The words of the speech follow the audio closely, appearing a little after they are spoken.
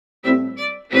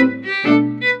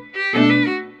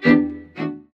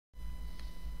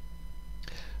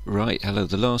Right, hello,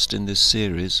 the last in this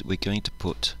series we're going to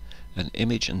put an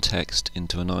image and text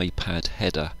into an iPad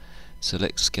header. So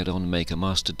let's get on and make a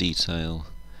master detail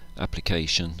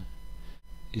application.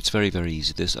 It's very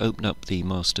easy. Just open up the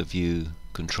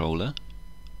MasterViewController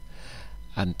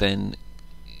and then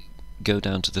go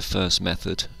down to the first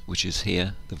method, which is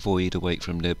here, the void await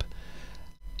from lib.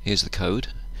 Here's the code.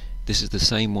 This is the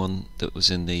same one that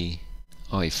was in the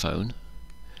iPhone,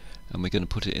 and we're going to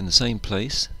put it in the same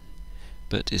place,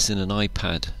 but it's in an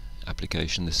iPad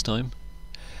application this time.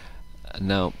 And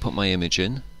now put my image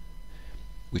in,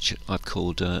 which I've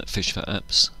called Fish for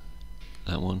Apps,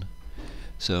 that one.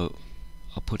 So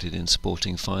I'll put it in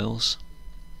Sporting Files,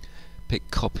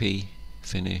 pick Copy,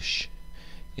 Finish,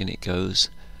 in it goes.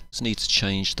 Just need to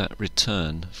change that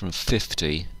return from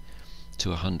 50 to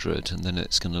 100, and then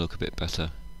it's going to look a bit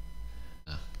better.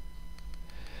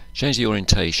 Change the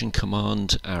orientation,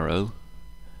 Command arrow,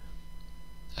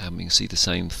 and we can see the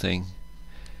same thing.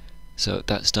 So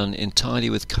that's done entirely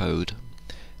with code.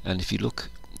 And if you look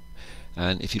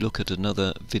at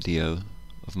another video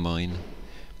of mine,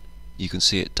 you can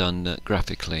see it done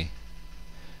graphically.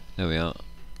 There we are.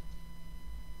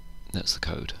 That's the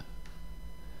code.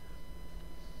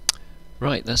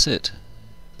 Right, that's it.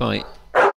 Bye.